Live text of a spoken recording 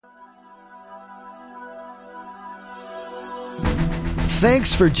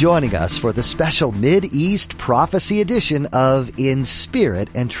Thanks for joining us for the special Mid-East Prophecy edition of In Spirit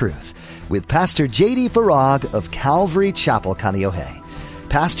and Truth with Pastor J.D. Farag of Calvary Chapel, Kaneohe.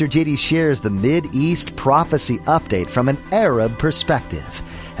 Pastor J.D. shares the Mid-East Prophecy update from an Arab perspective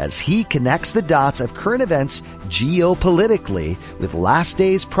as he connects the dots of current events geopolitically with last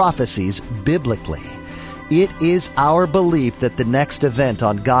days prophecies biblically. It is our belief that the next event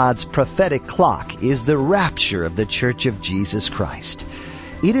on God's prophetic clock is the rapture of the Church of Jesus Christ.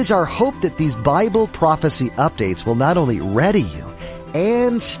 It is our hope that these Bible prophecy updates will not only ready you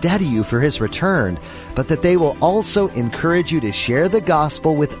and steady you for His return, but that they will also encourage you to share the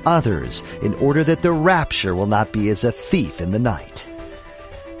gospel with others in order that the rapture will not be as a thief in the night.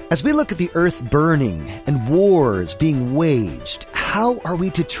 As we look at the earth burning and wars being waged, how are we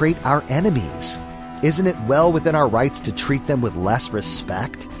to treat our enemies? Isn't it well within our rights to treat them with less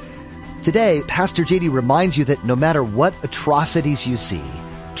respect? Today, Pastor J.D. reminds you that no matter what atrocities you see,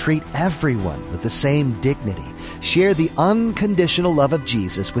 treat everyone with the same dignity. Share the unconditional love of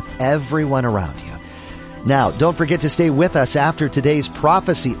Jesus with everyone around you. Now, don't forget to stay with us after today's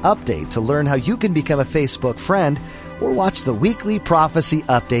prophecy update to learn how you can become a Facebook friend or watch the weekly prophecy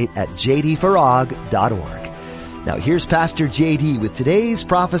update at jdfarag.org. Now, here's Pastor J.D. with today's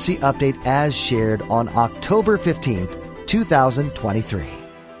prophecy update as shared on October 15th, 2023.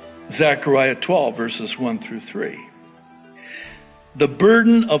 Zechariah 12, verses 1 through 3. The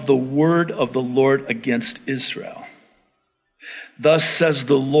burden of the word of the Lord against Israel. Thus says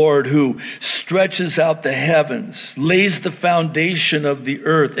the Lord, who stretches out the heavens, lays the foundation of the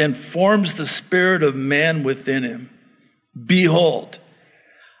earth, and forms the spirit of man within him. Behold,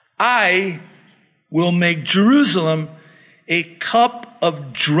 I will make Jerusalem a cup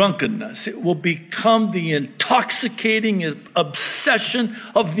of drunkenness. It will become the intoxicating obsession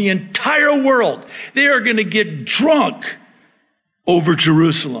of the entire world. They are going to get drunk over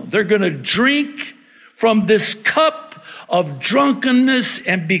Jerusalem. They're going to drink from this cup of drunkenness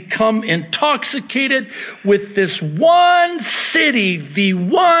and become intoxicated with this one city, the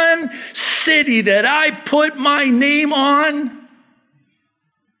one city that I put my name on.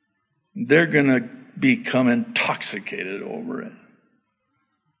 They're going to become intoxicated over it.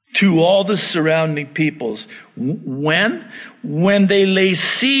 To all the surrounding peoples. When they lay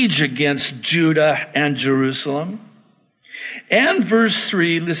siege against Judah and Jerusalem. And verse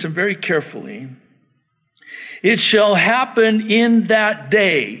 3, listen very carefully. It shall happen in that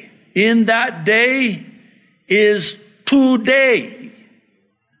day. In that day is today.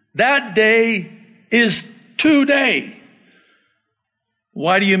 That day is today.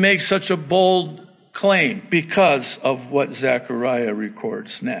 Why do you make such a bold claim? Because of what Zechariah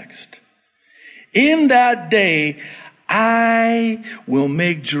records next. In that day, I will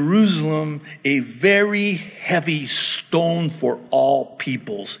make Jerusalem a very heavy stone for all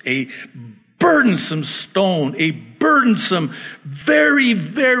peoples, a burdensome stone, a burdensome, very,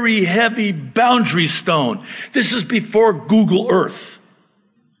 very heavy boundary stone. This is before Google Earth.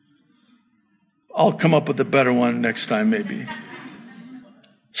 I'll come up with a better one next time, maybe.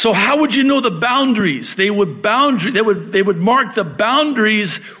 So how would you know the boundaries? They would mark the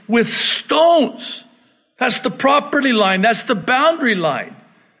boundaries with stones. That's the property line. That's the boundary line.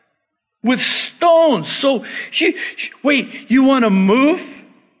 With stones. So, you want to move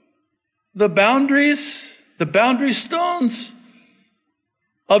the boundary stones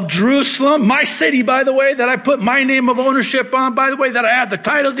of Jerusalem? My city, by the way, that I put my name of ownership on, by the way, that I have the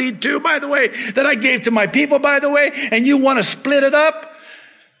title deed to, by the way, that I gave to my people, by the way, and you want to split it up?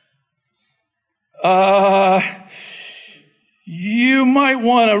 You might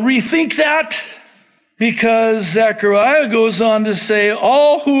want to rethink that, because Zechariah goes on to say,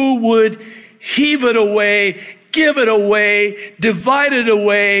 all who would heave it away, give it away, divide it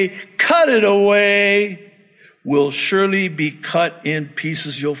away, cut it away, will surely be cut in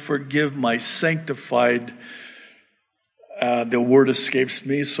pieces. You'll forgive my sanctified, the word escapes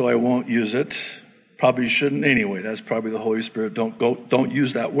me, so I won't use it. Probably shouldn't anyway. That's probably the Holy Spirit. Don't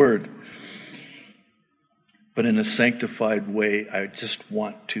use that word. But in a sanctified way, I just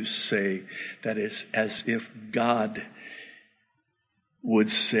want to say that it's as if God would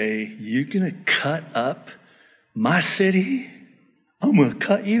say, you're going to cut up my city? I'm going to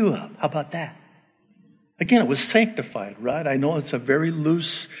cut you up. How about that? Again, it was sanctified, right? I know it's a very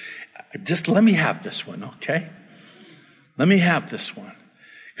loose, just let me have this one, okay? Let me have this one.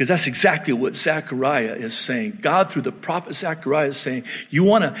 Because that's exactly what Zechariah is saying. God, through the prophet Zechariah, is saying, you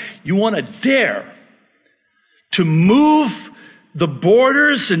want to dare to move the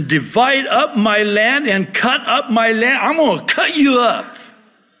borders and divide up my land and cut up my land? I'm going to cut you up.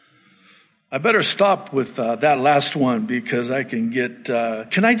 I better stop with that last one because I can get,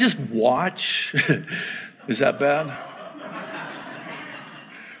 can I just watch? Is that bad?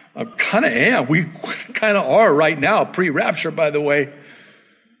 I kind of am. We kind of are right now, pre-rapture, by the way.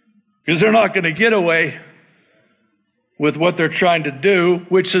 Because they're not going to get away with what they're trying to do,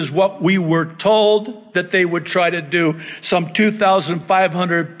 which is what we were told that they would try to do some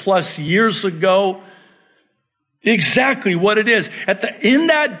 2,500 plus years ago. Exactly what it is. In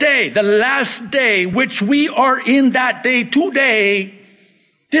that day, the last day, which we are in that day today,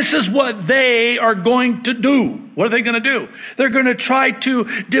 this is what they are going to do. What are they going to do? They're going to try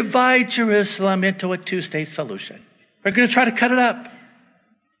to divide Jerusalem into a two-state solution. They're going to try to cut it up.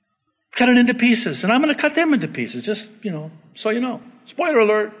 Cut it into pieces. And I'm going to cut them into pieces, just, so you know. Spoiler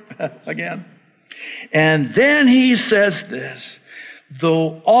alert, again. And then he says this,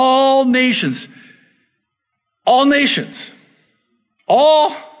 though all nations, all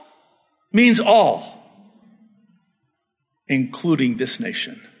means all, including this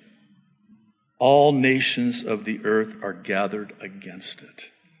nation. All nations of the earth are gathered against it.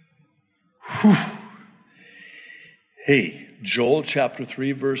 Whew. Hey, Joel chapter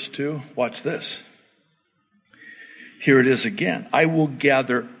 3, verse 2, watch this. Here it is again. I will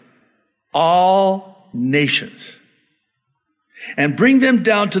gather all nations and bring them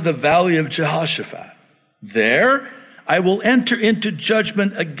down to the valley of Jehoshaphat. There I will enter into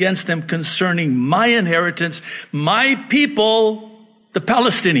judgment against them concerning my inheritance, my people, the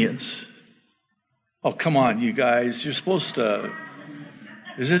Palestinians. Oh, come on, you guys. You're supposed to...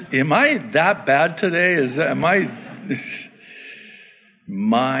 Am I that bad today?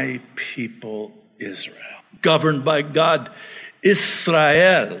 My people, Israel. Governed by God,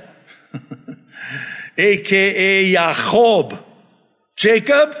 Israel. A.K.A. Jacob.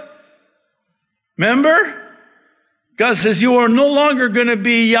 Jacob? Remember? God says, you are no longer going to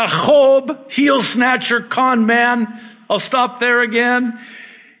be Jacob, heel snatcher, con man. I'll stop there again.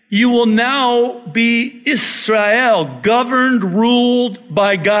 You will now be Israel, governed, ruled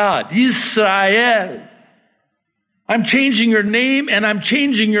by God. Israel. I'm changing your name and I'm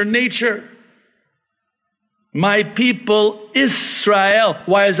changing your nature. My people, Israel.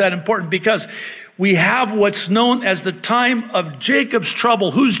 Why is that important? Because we have what's known as the time of Jacob's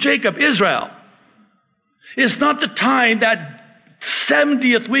trouble. Who's Jacob? Israel. It's not the time, that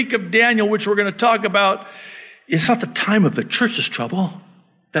 70th week of Daniel, which we're going to talk about. It's not the time of the church's trouble.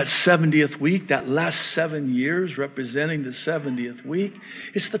 That 70th week, that last 7 years representing the 70th week.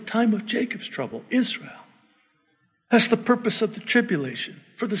 It's the time of Jacob's trouble, Israel. That's the purpose of the tribulation,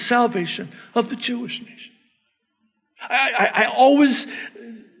 for the salvation of the Jewish nation. I always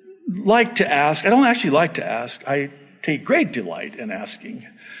like to ask, I don't actually like to ask, I take great delight in asking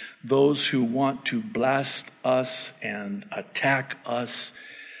those who want to blast us and attack us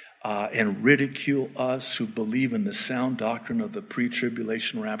and ridicule us who believe in the sound doctrine of the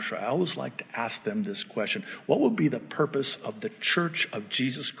pre-tribulation rapture. I always like to ask them this question. What would be the purpose of the church of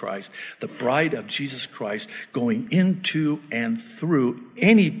Jesus Christ, the bride of Jesus Christ, going into and through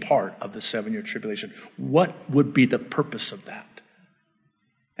any part of the 7-year tribulation? What would be the purpose of that?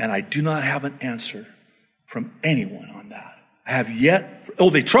 And I do not have an answer from anyone on that. I have yet,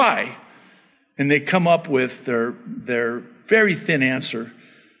 they try, and they come up with their very thin answer.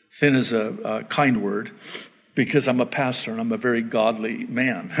 Thin is a kind word, because I'm a pastor and I'm a very godly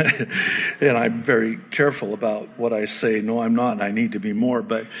man. And I'm very careful about what I say. No, I'm not. I need to be more.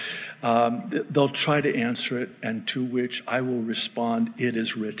 But they'll try to answer it, and to which I will respond, it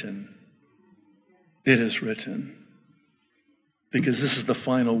is written. It is written. Because this is the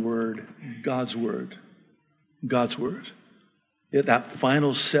final word, God's word. God's word. That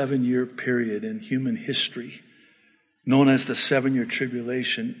final 7-year period in human history, known as the 7-year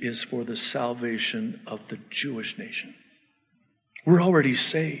tribulation, is for the salvation of the Jewish nation. We're already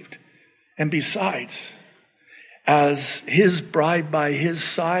saved. And besides, as his bride by his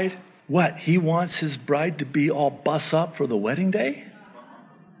side, what? He wants his bride to be all bus up for the wedding day?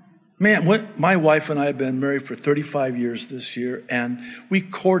 Man, my wife and I have been married for 35 years this year, and we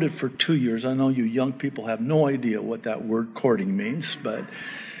courted for 2 years. I know you young people have no idea what that word courting means, but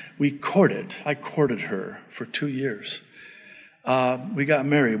we courted. I courted her for 2 years. We got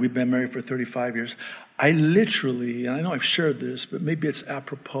married. We've been married for 35 years. I literally, and I know I've shared this, but maybe it's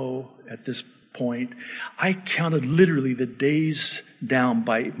apropos at this point, I counted literally the days down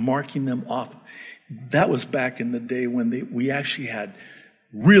by marking them off. That was back in the day when we actually had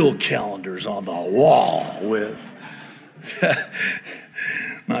real calendars on the wall with,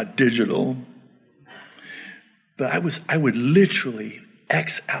 not digital. But I would literally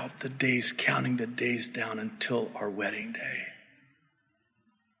X out the days, counting the days down until our wedding day.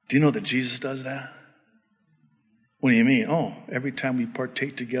 Do you know that Jesus does that? What do you mean? Oh, every time we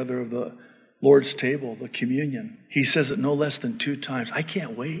partake together of the Lord's table, the communion, he says it no less than 2 times. I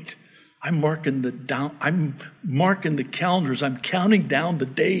can't wait. I'm marking the calendars. I'm counting down the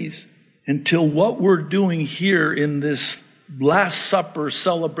days until what we're doing here in this Last Supper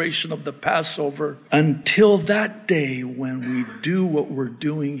celebration of the Passover, until that day when we do what we're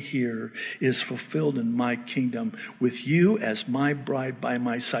doing here is fulfilled in my kingdom with you as my bride by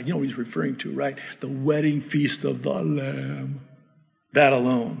my side. You know what he's referring to, right? The wedding feast of the Lamb. That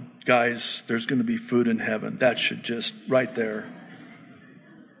alone, guys, there's going to be food in heaven. That should just, right there.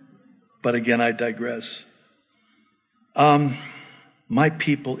 But again, I digress. My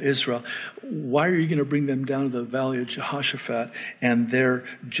people, Israel, why are you going to bring them down to the valley of Jehoshaphat and there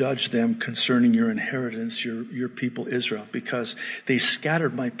judge them concerning your inheritance, your people, Israel? Because they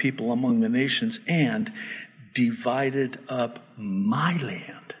scattered my people among the nations and divided up my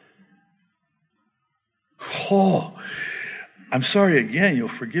land. Oh, I'm sorry again, you'll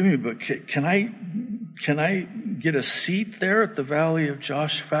forgive me, but can I get a seat there at the valley of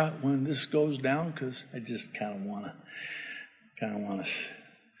Jehoshaphat when this goes down? Because I just kind of want to.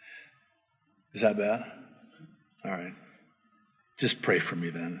 Is that bad? All right. Just pray for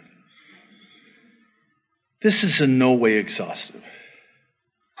me then. This is in no way exhaustive.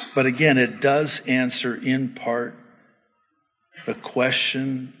 But again, it does answer in part the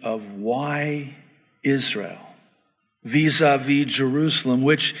question of why Israel vis-a-vis Jerusalem,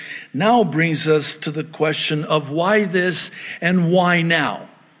 which now brings us to the question of why this and why now.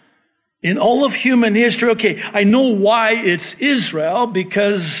 In all of human history, okay, I know why it's Israel,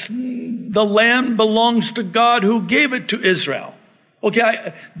 because the land belongs to God who gave it to Israel.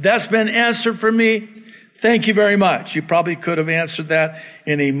 Okay, that's been answered for me. Thank you very much. You probably could have answered that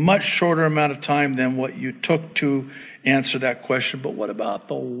in a much shorter amount of time than what you took to answer that question. But what about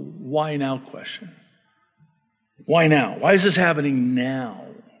the why now question? Why now? Why is this happening now?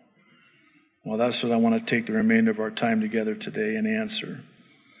 Well, that's what I want to take the remainder of our time together today and answer.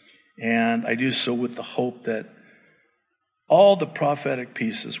 And I do so with the hope that all the prophetic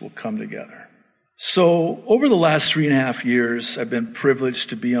pieces will come together. So over the last 3.5 years, I've been privileged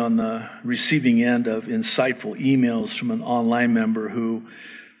to be on the receiving end of insightful emails from an online member who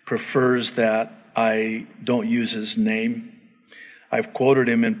prefers that I don't use his name. I've quoted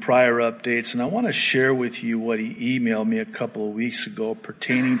him in prior updates, and I want to share with you what he emailed me a couple of weeks ago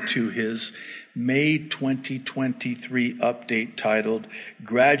pertaining to his May 2023 update titled,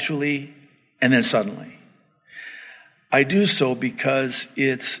 Gradually and Then Suddenly. I do so because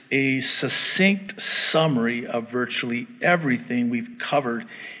it's a succinct summary of virtually everything we've covered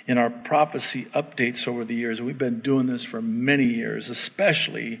in our prophecy updates over the years. We've been doing this for many years,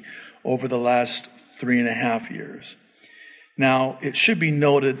 especially over the last 3.5 years. Now, it should be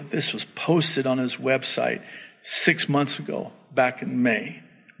noted that this was posted on his website 6 months ago, back in May,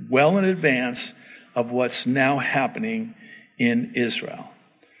 well in advance of what's now happening in Israel.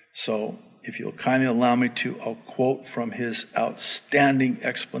 So, if you'll kindly allow me to, I'll quote from his outstanding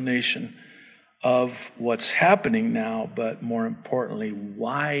explanation of what's happening now, but more importantly,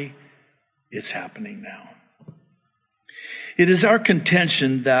 why it's happening now. It is our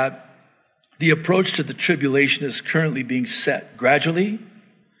contention that the approach to the tribulation is currently being set gradually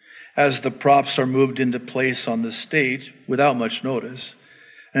as the props are moved into place on the stage without much notice,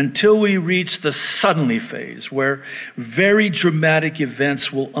 until we reach the suddenly phase where very dramatic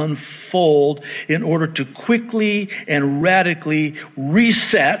events will unfold in order to quickly and radically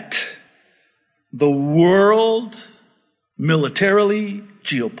reset the world militarily,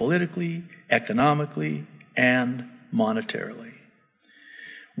 geopolitically, economically, and monetarily.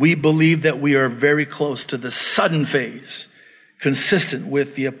 We believe that we are very close to the sudden phase, consistent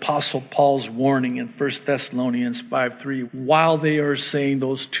with the Apostle Paul's warning in 1 Thessalonians 5:3. While they are saying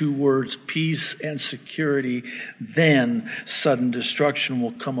those two words, peace and security, then sudden destruction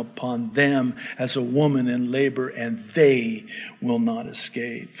will come upon them as a woman in labor, and they will not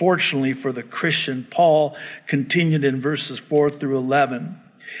escape. Fortunately for the Christian, Paul continued in verses 4 through 11.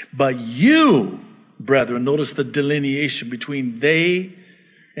 But you, brethren, notice the delineation between they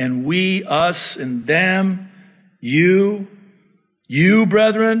and we, us and them. You,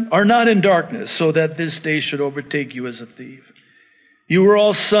 brethren, are not in darkness, so that this day should overtake you as a thief. You are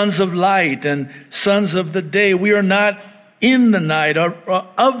all sons of light and sons of the day. We are not in the night or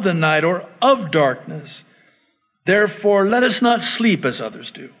of the night or of darkness. Therefore, let us not sleep as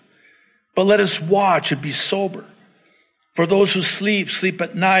others do, but let us watch and be sober. For those who sleep, sleep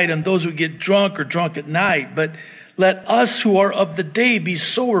at night, and those who get drunk are drunk at night. But let us who are of the day be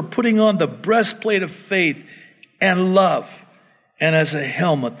sober, putting on the breastplate of faith and love, and as a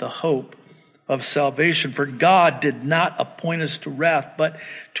helmet, the hope of salvation. For God did not appoint us to wrath, but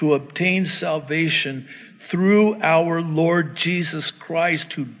to obtain salvation through our Lord Jesus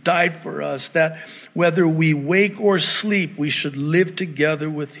Christ, who died for us, that whether we wake or sleep, we should live together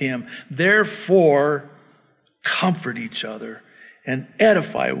with him. Therefore, comfort each other and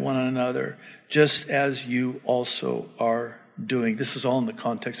edify one another, just as you also are doing. This is all in the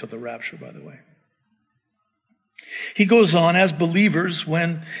context of the rapture, by the way. He goes on, as believers,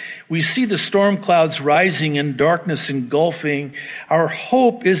 when we see the storm clouds rising and darkness engulfing, our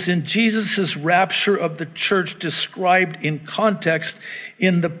hope is in Jesus' rapture of the church, described in context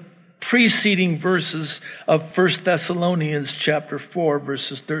in the preceding verses of 1 Thessalonians chapter 4,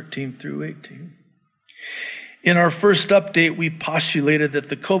 verses 13 through 18. In our first update, we postulated that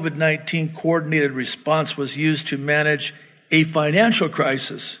the COVID-19 coordinated response was used to manage a financial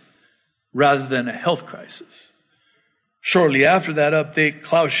crisis rather than a health crisis. Shortly after that update,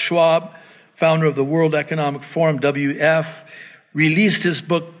 Klaus Schwab, founder of the World Economic Forum, WF, released his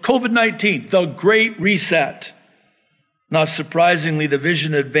book, COVID-19, The Great Reset. Not surprisingly, the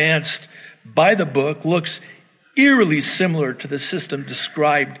vision advanced by the book looks eerily similar to the system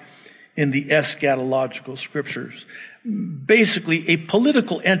described in the eschatological scriptures. Basically, a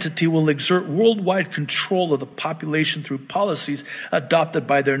political entity will exert worldwide control of the population through policies adopted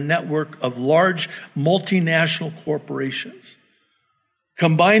by their network of large multinational corporations.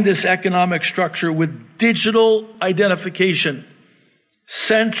 Combine this economic structure with digital identification,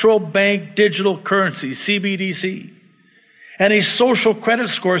 central bank digital currency, CBDC, and a social credit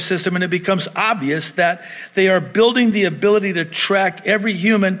score system, and it becomes obvious that they are building the ability to track every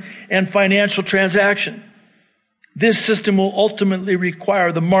human and financial transaction. This system will ultimately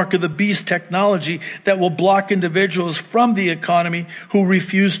require the mark of the beast technology that will block individuals from the economy who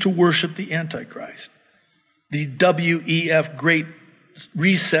refuse to worship the Antichrist. The WEF Great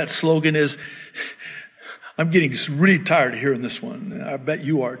Reset slogan is, I'm getting really tired of hearing this one. I bet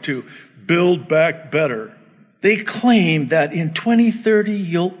you are too. Build back better. They claim that in 2030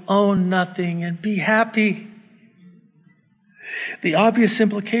 you'll own nothing and be happy. The obvious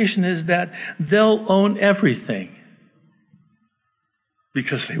implication is that they'll own everything.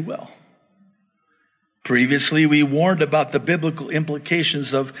 Because they will. Previously, we warned about the biblical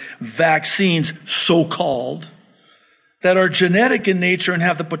implications of vaccines, so-called, that are genetic in nature and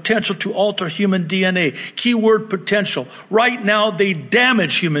have the potential to alter human DNA. Keyword potential. Right now, they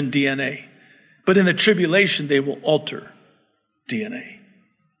damage human DNA. But in the tribulation, they will alter DNA.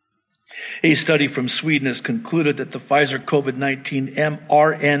 A study from Sweden has concluded that the Pfizer COVID-19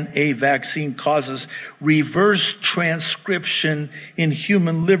 mRNA vaccine causes reverse transcription in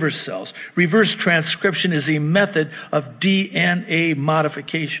human liver cells. Reverse transcription is a method of DNA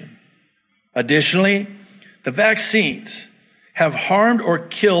modification. Additionally, the vaccines have harmed or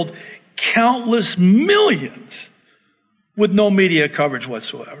killed countless millions with no media coverage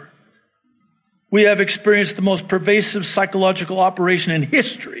whatsoever. We have experienced the most pervasive psychological operation in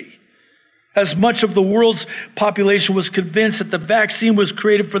history, as much of the world's population was convinced that the vaccine was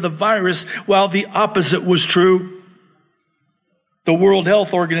created for the virus, while the opposite was true. The World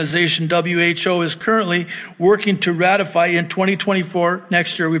Health Organization, WHO, is currently working to ratify in 2024,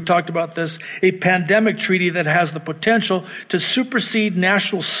 next year, we've talked about this, a pandemic treaty that has the potential to supersede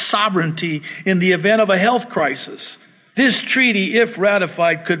national sovereignty in the event of a health crisis. This treaty, if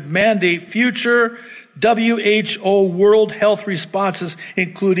ratified, could mandate future WHO World Health responses,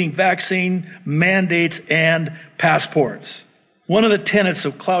 including vaccine mandates and passports. One of the tenets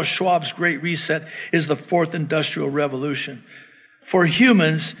of Klaus Schwab's Great Reset is the Fourth Industrial Revolution. For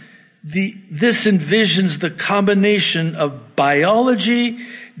humans, this envisions the combination of biology,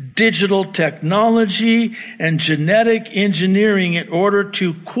 digital technology, and genetic engineering in order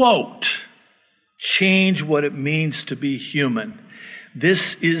to, quote, change what it means to be human.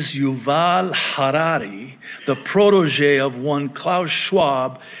 This is Yuval Harari, the protege of one Klaus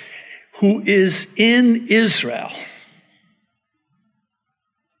Schwab, who is in Israel,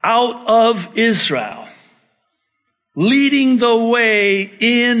 out of Israel, leading the way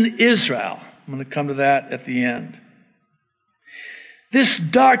in Israel. I'm going to come to that at the end. This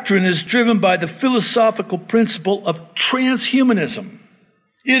doctrine is driven by the philosophical principle of transhumanism.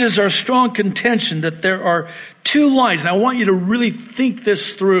 It is our strong contention that there are two lines, and I want you to really think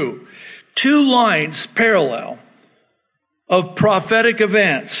this through, two lines parallel of prophetic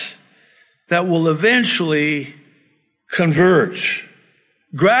events that will eventually converge,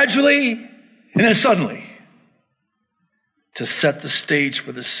 gradually and then suddenly, to set the stage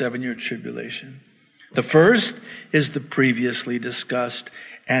for the 7-year tribulation. The first is the previously discussed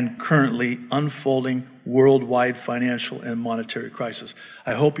and currently unfolding worldwide financial and monetary crisis.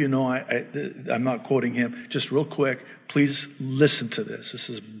 I hope you know I'm not quoting him. Just real quick, please listen to this. This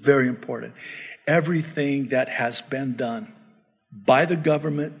is very important. Everything that has been done by the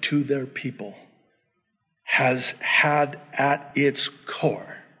government to their people has had at its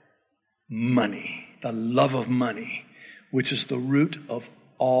core money, the love of money, which is the root of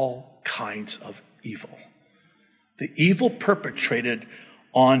all kinds of evil. The evil perpetrated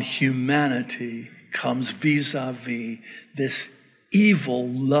on humanity comes vis-a-vis this evil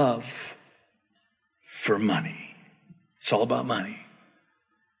love for money. It's all about money.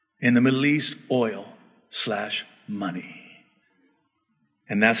 In the Middle East, oil/money.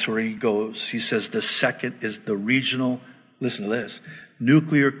 And that's where he goes. He says the second is the regional, listen to this,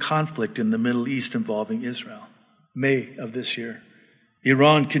 nuclear conflict in the Middle East involving Israel. May of this year.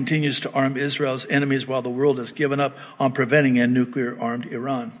 Iran continues to arm Israel's enemies while the world has given up on preventing a nuclear-armed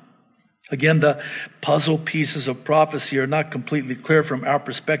Iran. Again, the puzzle pieces of prophecy are not completely clear from our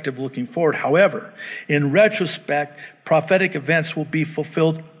perspective looking forward. However, in retrospect, prophetic events will be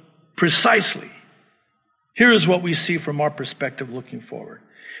fulfilled precisely. Here is what we see from our perspective looking forward.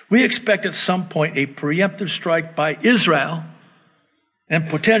 We expect at some point a preemptive strike by Israel and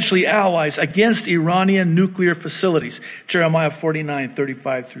potentially allies against Iranian nuclear facilities, Jeremiah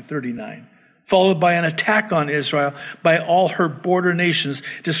 49:35-39, followed by an attack on Israel by all her border nations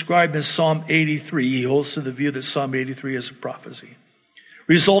described in Psalm 83. He holds to the view that Psalm 83 is a prophecy,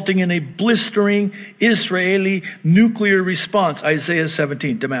 resulting in a blistering Israeli nuclear response, Isaiah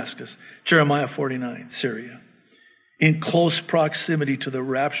 17, Damascus, Jeremiah 49, Syria, in close proximity to the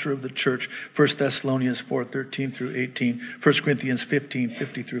rapture of the church, 1 Thessalonians 4:13-18, 1 Corinthians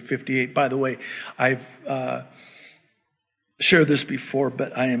 15:50-58. By the way, I've shared this before,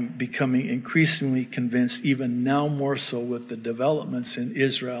 but I am becoming increasingly convinced, even now more so with the developments in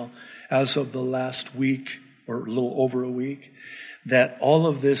Israel as of the last week or a little over a week, that all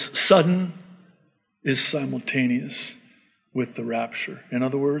of this sudden is simultaneous with the rapture. In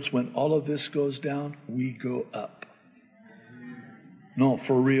other words, when all of this goes down, we go up. No,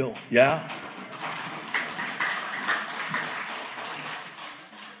 for real. Yeah?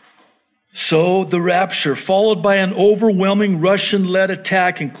 So the rapture, followed by an overwhelming Russian-led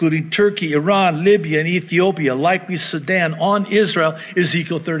attack, including Turkey, Iran, Libya, and Ethiopia, likely Sudan, on Israel,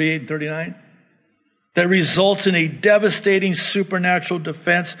 Ezekiel 38 and 39. That results in a devastating supernatural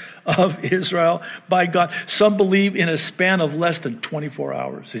defense of Israel by God. Some believe in a span of less than 24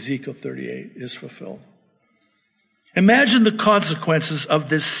 hours, Ezekiel 38 is fulfilled. Imagine the consequences of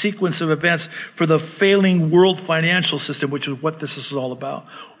this sequence of events for the failing world financial system, which is what this is all about.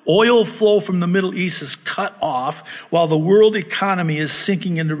 Oil flow from the Middle East is cut off while the world economy is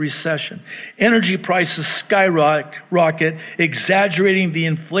sinking into recession. Energy prices skyrocket, exaggerating the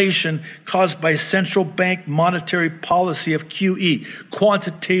inflation caused by central bank monetary policy of QE,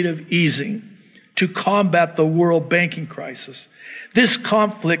 quantitative easing, to combat the world banking crisis. This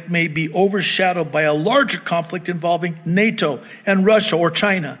conflict may be overshadowed by a larger conflict involving NATO and Russia or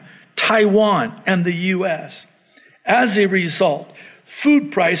China, Taiwan and the U.S. As a result,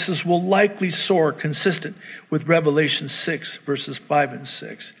 food prices will likely soar, consistent with Revelation 6, verses 5 and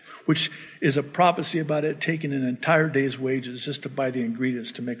 6, which is a prophecy about it taking an entire day's wages just to buy the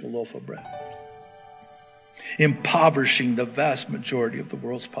ingredients to make a loaf of bread, impoverishing the vast majority of the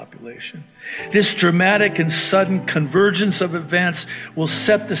world's population. This dramatic and sudden convergence of events will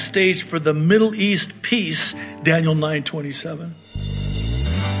set the stage for the Middle East peace, Daniel 9:27.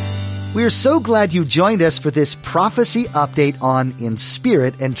 We are so glad you joined us for this prophecy update on In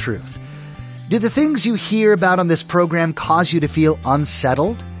Spirit and Truth. Do the things you hear about on this program cause you to feel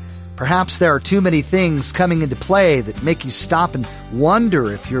unsettled? Perhaps there are too many things coming into play that make you stop and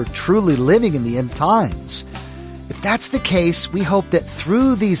wonder if you're truly living in the end times. If that's the case, we hope that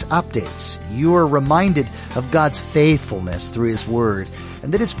through these updates, you are reminded of God's faithfulness through His Word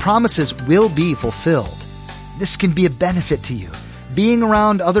and that His promises will be fulfilled. This can be a benefit to you. Being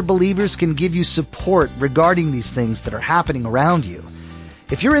around other believers can give you support regarding these things that are happening around you.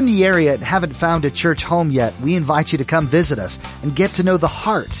 If you're in the area and haven't found a church home yet, we invite you to come visit us and get to know the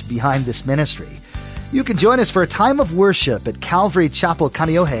heart behind this ministry. You can join us for a time of worship at Calvary Chapel,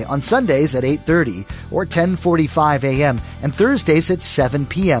 Kaneohe on Sundays at 8:30 or 10:45 a.m. and Thursdays at 7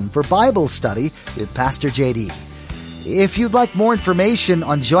 p.m. for Bible study with Pastor JD. If you'd like more information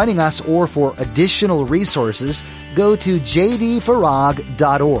on joining us or for additional resources, go to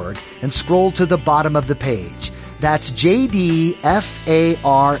jdfarag.org and scroll to the bottom of the page. That's jdfarag.org.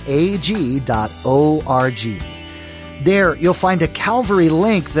 There, you'll find a Calvary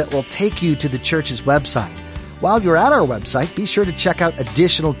link that will take you to the church's website. While you're at our website, be sure to check out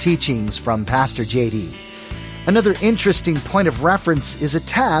additional teachings from Pastor JD. Another interesting point of reference is a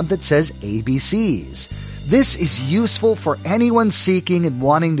tab that says ABCs. This is useful for anyone seeking and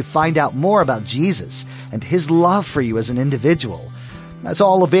wanting to find out more about Jesus and His love for you as an individual. That's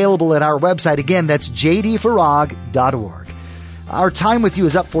all available at our website. Again, that's jdfarag.org. Our time with you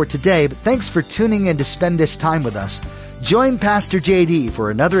is up for today, but thanks for tuning in to spend this time with us. Join Pastor JD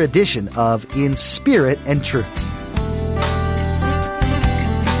for another edition of In Spirit and Truth.